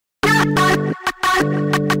Hey,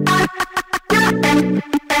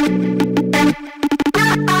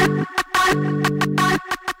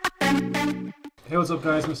 what's up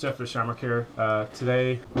guys, Mr. F. Shamrock here.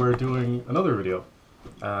 Today we're doing another video,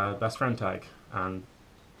 best friend tag, and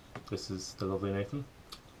this is the lovely Nathan,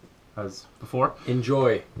 as before.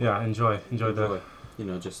 Enjoy. Yeah, enjoy the, you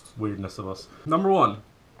know, just weirdness of us. Number one,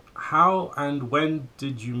 how and when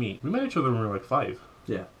did you meet? We met each other when we were like 5.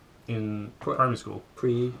 Yeah. In primary school.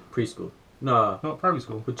 Preschool. No, primary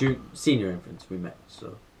school. but senior infants we met,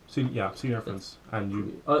 so. Senior infants, and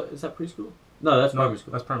you. Is that preschool? No, that's primary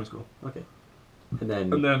school. That's primary school. Okay. And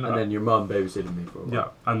then your mum babysitted me for a while. Yeah,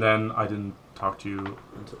 and then I didn't talk to you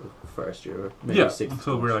until first year, or maybe sixth.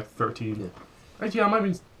 Until we were like 13. Yeah. Actually, yeah, I might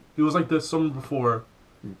be. It was like the summer before.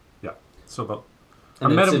 Yeah, so about.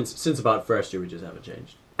 And then since about first year, we just haven't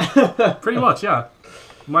changed. Pretty much, yeah.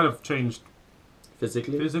 Might have changed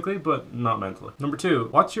physically, but not mentally. Number 2,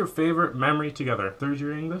 what's your favorite memory together? 3rd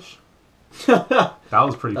year English. That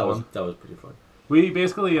was pretty fun. That was pretty fun. We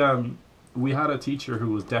basically we had a teacher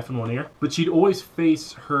who was deaf in one ear, but she'd always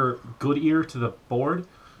face her good ear to the board,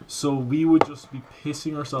 so we would just be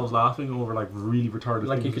pissing ourselves laughing over like really retarded.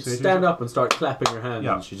 Like you could stand up and start clapping your hands,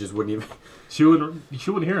 and she just wouldn't even. She wouldn't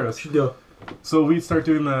hear us. No. So we'd start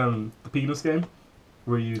doing the penis game,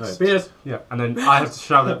 where you penis. Yeah, and then I had to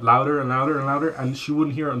shout it louder and louder and louder, and she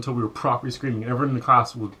wouldn't hear it until we were properly screaming. Everyone in the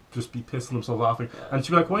class would just be pissing themselves laughing, and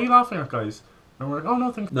she'd be like, "What are you laughing at, guys?" And we're like, "Oh,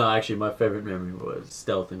 nothing." No, actually, my favorite memory was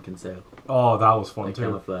Stealth and Kinsale. Oh, that was fun like too.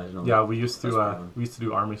 Camouflage and all yeah, that. we used to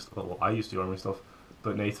do army stuff. Well, I used to do army stuff,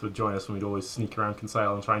 but Nath would join us, and we'd always sneak around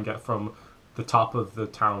Kinsale and try and get from the top of the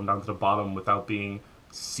town down to the bottom without being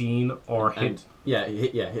seen or hit.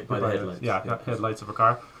 Hit by the headlights. Yeah, headlights of a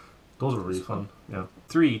car. Those were really fun. Yeah.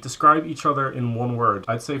 3, describe each other in one word.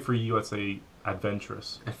 I'd say for you, I'd say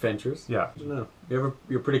adventurous. Adventurous? Yeah. I don't know.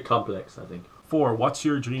 You're pretty complex, I think. 4, what's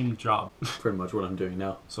your dream job? Pretty much what I'm doing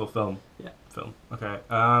now. So film. Yeah. Film. Okay.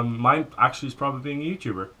 Mine actually is probably being a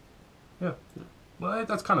YouTuber. Yeah. Well,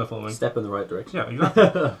 that's kind of filming. Step in the right direction. Yeah,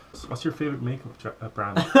 exactly. So what's your favorite makeup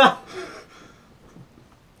brand?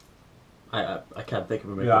 I can't think of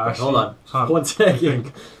a makeup Yeah, brand. actually, Hold on. One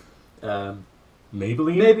second.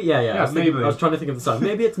 Maybelline? Maybe, yeah. I Maybelline. was trying to think of the song.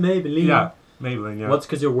 Maybe it's Maybelline. Yeah, Maybelline, yeah. What's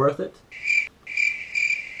 'Cause You're Worth It?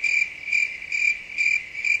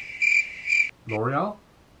 L'Oreal?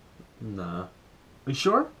 Nah. Are you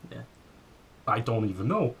sure? Yeah. I don't even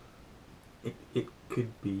know. It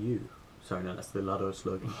could be you. Sorry, no, that's the Lotto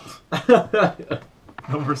slogan.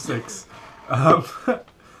 Number 6.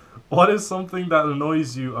 What is something that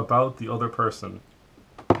annoys you about the other person?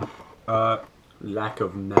 Lack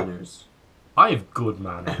of manners. I have good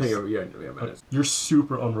manners. You're manners. You're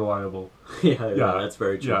super unreliable. yeah, that's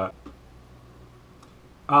very true. Yeah.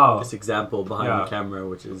 Oh. This example behind the camera,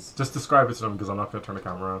 which is... Just describe it to them, because I'm not going to turn the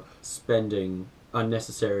camera around. Spending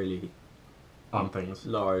unnecessarily... on things.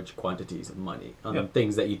 Large quantities of money. On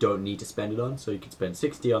things that you don't need to spend it on. So you could spend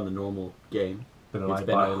 60 on the normal game. Then you could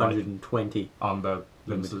spend 120 on the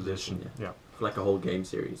limited edition. Yeah. For like a whole game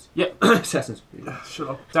series. Yeah. Assassin's Creed. Shut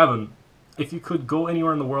up. Devin, if you could go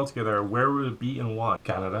anywhere in the world together, where would it be and why?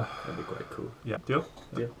 Canada. That'd be quite cool. Yeah. Deal?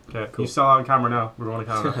 Yeah. Okay. Cool. You still on camera now. We're going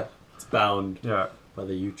to camera. It's bound. Yeah. By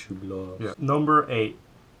the YouTube laws. Yeah. Number 8.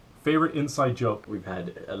 Favorite inside joke? We've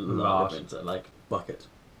had a lot of it. Like bucket.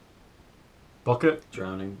 Bucket?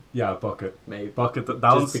 Drowning. Yeah, bucket. Maybe. Bucket. That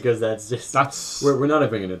just was, because that's... We're not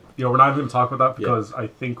even going to... Yeah, we're not even going to talk about that because I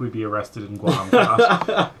think we'd be arrested in Guam.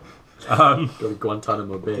 Go to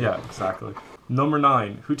Guantanamo Bay. Yeah, exactly. Number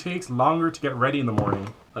 9. Who takes longer to get ready in the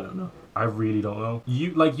morning? I don't know. I really don't know.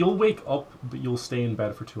 You'll wake up, but you'll stay in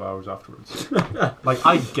bed for 2 hours afterwards. Like,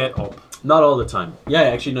 I get up. Not all the time. Yeah,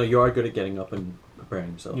 actually, no, you are good at getting up and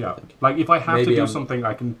preparing yourself, Yeah. I think. Like, if I have to do something,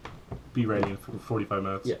 I can be ready in 45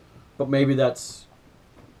 minutes. Yeah. But maybe that's...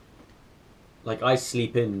 Like, I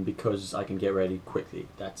sleep in because I can get ready quickly.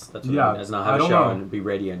 That's what I mean. As in, I'll have a shower and be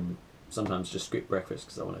ready and sometimes just skip breakfast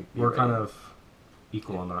because I want to be ready. Kind of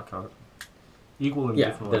equal on that count. Equal in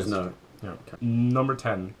different ways. There's no... Yeah. Number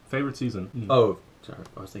 10. Favorite season? Oh, sorry.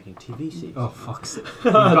 I was thinking TV season. Oh, fuck.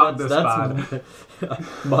 You got this bad.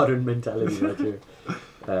 Modern mentality right here.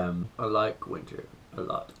 I like winter a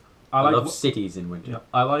lot. I love cities in winter. Yeah,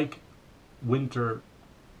 I like winter,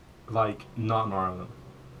 like, not in Ireland.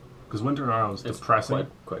 Because winter in Ireland is depressing.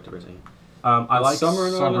 Quite depressing. I like summer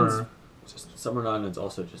in summer. Ireland's summer in Ireland's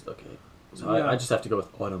also just okay. So I just have to go with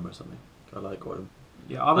autumn or something. I like autumn.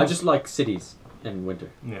 Yeah, I just like cities in winter.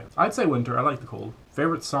 Yeah, I'd say winter. I like the cold.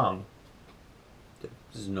 Favorite song?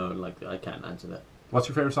 There's no, like, I can't answer that. What's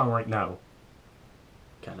your favorite song right now?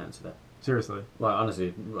 Can't answer that. Seriously? Well,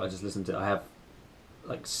 honestly, I just listen to... I have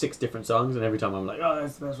like 6 different songs, and every time I'm like, oh,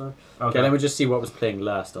 that's the best one. Okay, Let me just see what was playing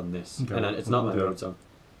last on this, Okay, and it's not my we'll do favorite song.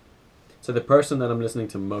 So the person that I'm listening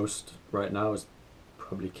to most right now is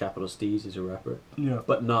probably Capital Steez. He's a rapper, yeah.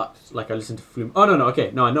 but not like I listen to Flume. Oh no,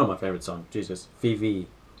 okay, no, I know my favorite song. Jesus, VV,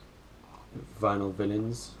 Vinyl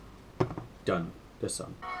Villains, Done. This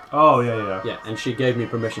song. Oh yeah. Yeah, and she gave me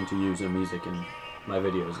permission to use her music in my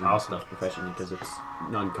videos and Awesome. stuff professionally because it's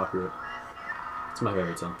non-copyright. It's my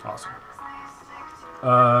favorite song. Awesome.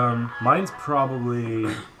 Mine's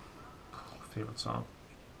probably favorite song.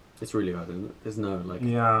 It's really hard, isn't it? There's no like.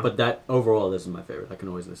 Yeah. But that overall isn't my favorite. I can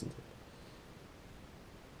always listen to it,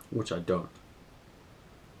 which I don't.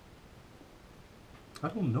 I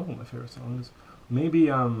don't know what my favorite song is.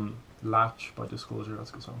 Maybe Latch by Disclosure. That's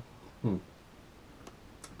a good song.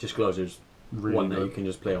 Disclosure's Really one that good. you can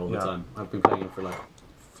just play all the Yeah. time. I've been playing it for like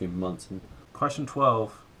a few months. And Question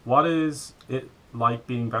 12. What is it like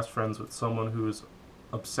being best friends with someone who is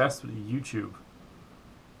obsessed with YouTube?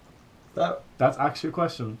 That's actually a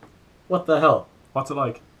question. What the hell? What's it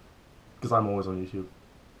like? Because I'm always on YouTube.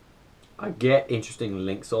 I get interesting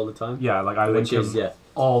links all the time. Yeah, like I link Which is, him yeah,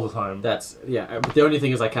 all the time. that's, yeah. But the only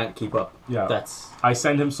thing is I can't keep up. Yeah. That's, I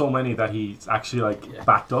send him so many that he's actually like Yeah.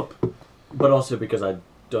 backed up. but also because I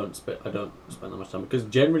don't spend that much time. Because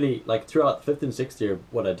generally, like throughout 5th and 6th year,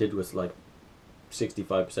 what I did was like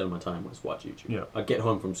 65% of my time was watch YouTube. Yeah. I'd get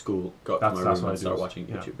home from school, go up That's- to my that's room what and I do. start watching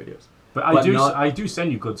Yeah. YouTube videos. But But I do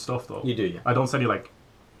send you good stuff though. You do, yeah. I don't send you like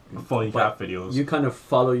funny But cat videos. You kind of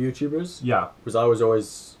follow YouTubers, yeah, because I was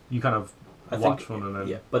always, you kind of I watch think, one and then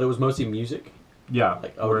yeah, but it was mostly music. yeah.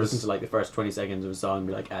 Like I would whereas listen to like the first 20 seconds of a song and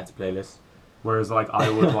be like, add to playlist. like I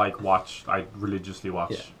would like watch. I religiously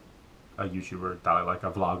watch Yeah. a YouTuber that I like,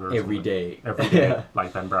 a vlogger or Every something. day. Every day, Yeah.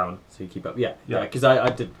 like Ben Brown. So you keep up. Yeah, Yeah. yeah. Because I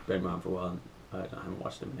did Ben Brown for a while and I haven't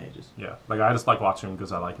watched him in ages. Yeah, like I just like watching him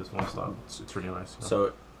because I like his phone style. It's really nice. You know?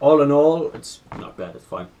 So all in all, it's not bad. It's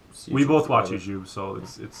fine. It's we YouTube, both watch whatever. YouTube, so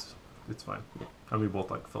it's fine. Yeah. And we both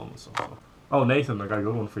like film and stuff. So. Oh, Nathan, I got a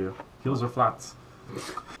good one for you. Heels or flats?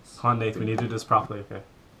 Come on, Nathan, we need to do this properly, okay?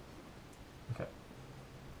 Okay.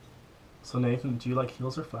 So, Nathan, do you like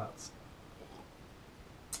heels or flats?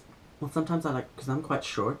 Well, sometimes I like, because I'm quite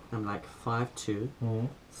short, I'm like 5'2", Mm-hmm.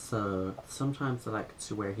 so sometimes I like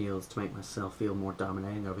to wear heels to make myself feel more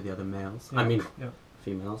dominating over the other males. Yeah. I mean, Yeah.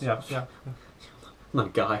 females. Yeah, yeah. I'm not a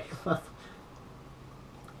guy.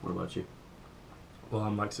 What about you? Well,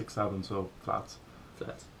 I'm like 6'7", so flats.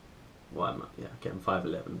 Flats. Well, I'm not, yeah, okay, I'm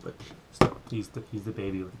 5'11", but He's the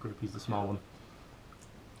baby of the group. He's the small one.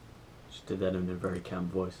 Just did that in a very calm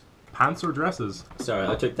voice. Pants or dresses? Sorry,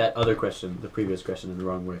 I took that other question, the previous question, in the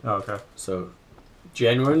wrong way. Oh, okay. So,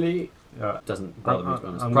 generally, Yeah. it doesn't bother me to be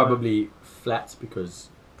honest. I'm Probably flats because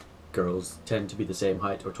girls tend to be the same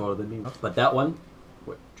height or taller than me. But that one,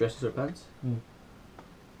 what, dresses or pants? Mm.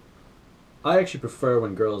 I actually prefer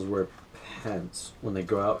when girls wear pants when they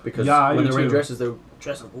go out because Yeah, I when do they're wearing too. dresses, they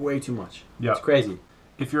dress up way too much. Yeah. It's crazy.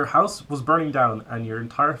 If your house was burning down and your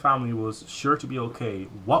entire family was sure to be okay,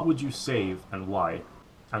 what would you save and why?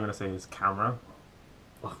 I'm gonna say his camera.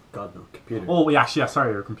 Oh God, no, computer. Oh, yeah, actually, yeah,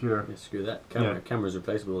 sorry, your computer. Yeah, screw that. Camera. Yeah. Camera's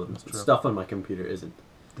replaceable. That's true. Stuff on my computer isn't.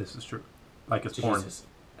 This is true. Like it's porn. Jesus.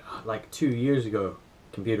 Like 2 years ago,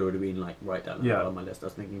 computer would have been like right down Yeah. on my list. I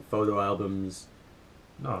was thinking photo albums,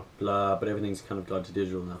 No, blah, but everything's kind of gone to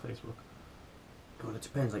digital now. Facebook. God, it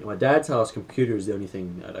depends. Like my dad's house, computer is the only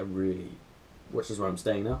thing that I really, which is where I'm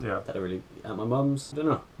staying now. Yeah. That I really, at my mum's, I don't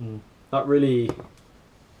know. Mm. Not really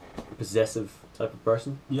possessive type of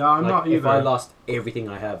person. Yeah, I'm Like, not either. If I lost everything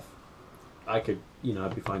I have, I could,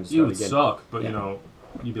 I'd be fine to you start would again. suck, but Yeah. you know,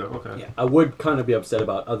 you'd be like, okay. Yeah, I would kind of be upset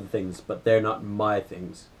about other things, but they're not my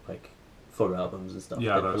things, like photo albums and stuff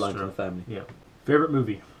Yeah, that that's belong true. to the family. Yeah. Favorite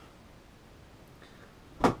movie?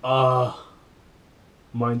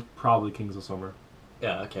 Mine probably Kings of Summer.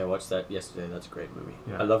 Yeah, okay, I watched that yesterday. That's a great movie.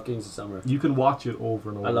 Yeah. I love Kings of Summer. You can watch it over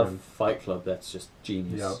and over. I love again. Fight Club. That's just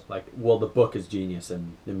genius. Yeah. Like, well, the book is genius,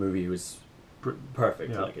 and the movie was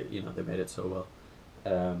perfect. Yeah. Like, they made it so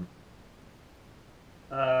well.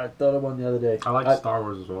 I thought of one the other day. I like Star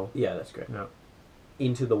Wars as well. Yeah, that's great. Yeah.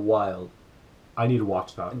 Into the Wild. I need to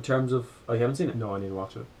watch that. In terms of, oh, you haven't seen it? No, I need to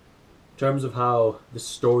watch it. In terms of how the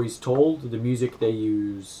story's told, the music they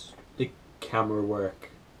use, the camera work,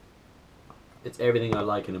 it's everything I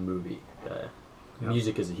like in a movie. Yeah.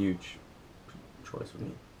 Music is a huge choice for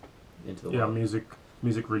me. Into the Yeah, Wild.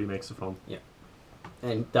 music really makes the film.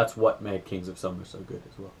 And that's what made Kings of Summer so good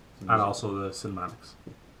as well. The And music. also the cinematics.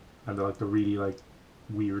 And the really like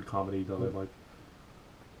weird comedy that I like.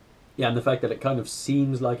 Yeah, and the fact that it kind of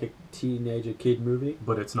seems like a teenager kid movie,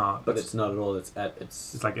 But it's not. but it's not at all. It's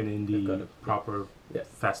like an They've indie got it, yeah. proper Yeah.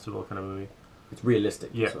 festival kind of movie. It's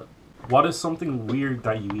realistic. Yeah. So What is something weird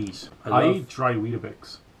that you eat? I I love- eat dry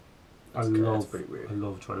Weetabix. that's pretty I weird.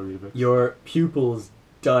 love dry Weetabix. Your pupils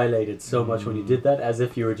dilated so much when you did that, as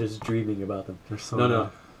if you were just dreaming about them. They're so No.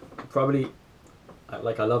 good. Probably, I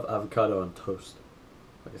love avocado on toast,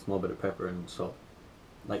 like a small bit of pepper and salt,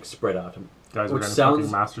 like spread out. Guys, we're Which getting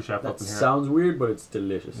sounds- fucking MasterChef That up in here. sounds weird, but it's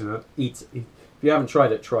delicious. Is it? If you haven't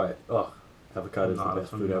tried it, try it. Oh, avocado is the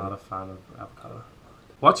best I'm food not ever. a fan of avocado.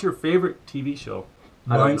 What's your favorite TV show?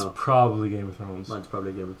 I don't Mine's know. probably Game of Thrones. Mine's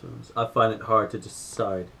probably Game of Thrones. I find it hard to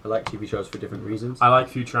decide. I like TV shows for different reasons. I like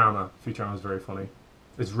Futurama. Futurama is very funny.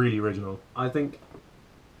 It's really original. I think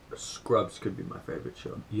Scrubs could be my favorite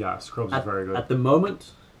show. Yeah, Scrubs is very good. At the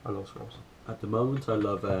moment, I love Scrubs. I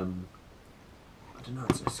love. I don't know.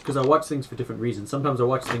 It's because I watch things for different reasons. Sometimes I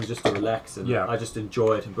watch things just to relax, and Yeah. I just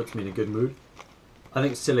enjoy it and puts me in a good mood. I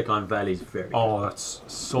think Silicon Valley is very. Oh, that's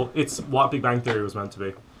so. It's what Big Bang Theory was meant to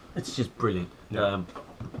be. It's just brilliant. Yeah.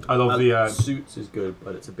 I love the. Suits is good,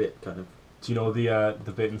 but it's a bit kind of. Do you know the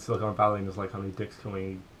bit in Silicon Valley? And there's like how many dicks can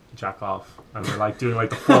we jack off, and they're like doing like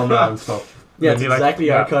the formula and stuff. Yeah, And it's he, like, exactly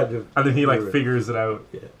yeah. our kind of. And then he like Right. figures it out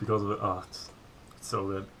Yeah. because of it. Oh, it's so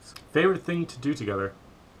good. Favorite thing to do together?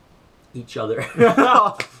 Each other.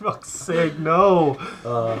 Oh, fuck's sake, no.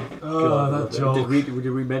 God, that joke. Did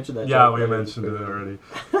we mention that? Yeah, joke? we mentioned it already.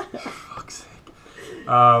 Fuck's sake.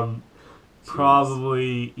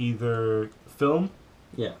 Probably either film,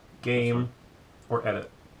 Yeah, game, or edit.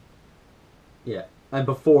 yeah. And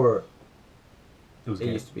before It was it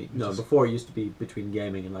game. used to be It was just- before it used to be between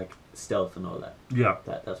gaming and like stealth and all that. Yeah.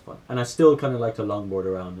 That's fun. And I still kind of like to longboard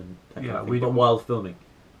around and that kind Yeah, of we thing, but don't- while filming.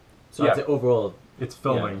 So Yeah. I'd say overall, It's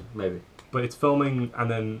filming, yeah, maybe. but it's filming, and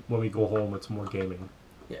then when we go home, it's more gaming.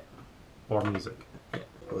 Yeah. Or music. Yeah.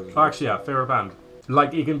 Oh, actually, yeah, favorite band.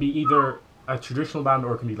 Like, it can be either a traditional band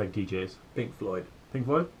or it can be like DJs. Pink Floyd. Pink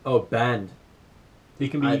Floyd? Oh, band. It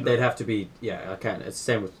can be. They'd have to be. Yeah, I can't. It's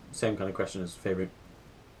same kind of question as favorite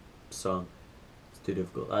song. It's too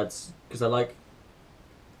difficult. That's because I like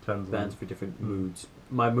depends on- bands for different moods.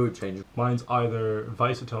 My mood changes. Mine's either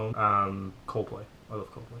Visitone and Coldplay. I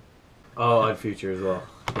love Coldplay. Oh, Odd Future as well.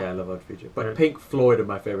 Yeah, I love Odd Future. But Yeah. Pink Floyd are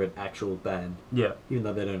my favorite actual band, Yeah, even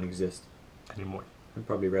though they don't exist. anymore. And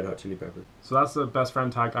probably Red Hot Chili Peppers. So that's the best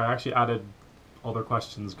friend tag. I actually added other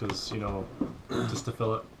questions because, just to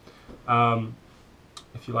fill it.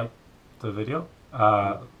 If you like the video,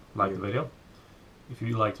 like the video. If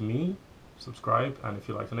you liked me, subscribe. And if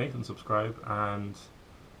you liked Nathan, subscribe. And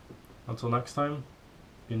until next time,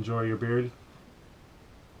 enjoy your beard.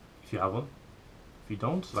 If you have one. If you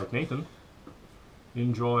don't, like Nathan,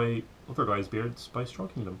 enjoy other guys' beards by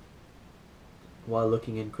stroking them. While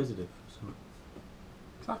looking inquisitive. So.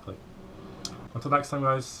 Exactly. Until next time,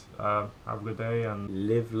 guys, have a good day and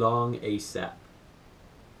Live long ASAP,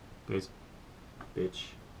 peace. bitch.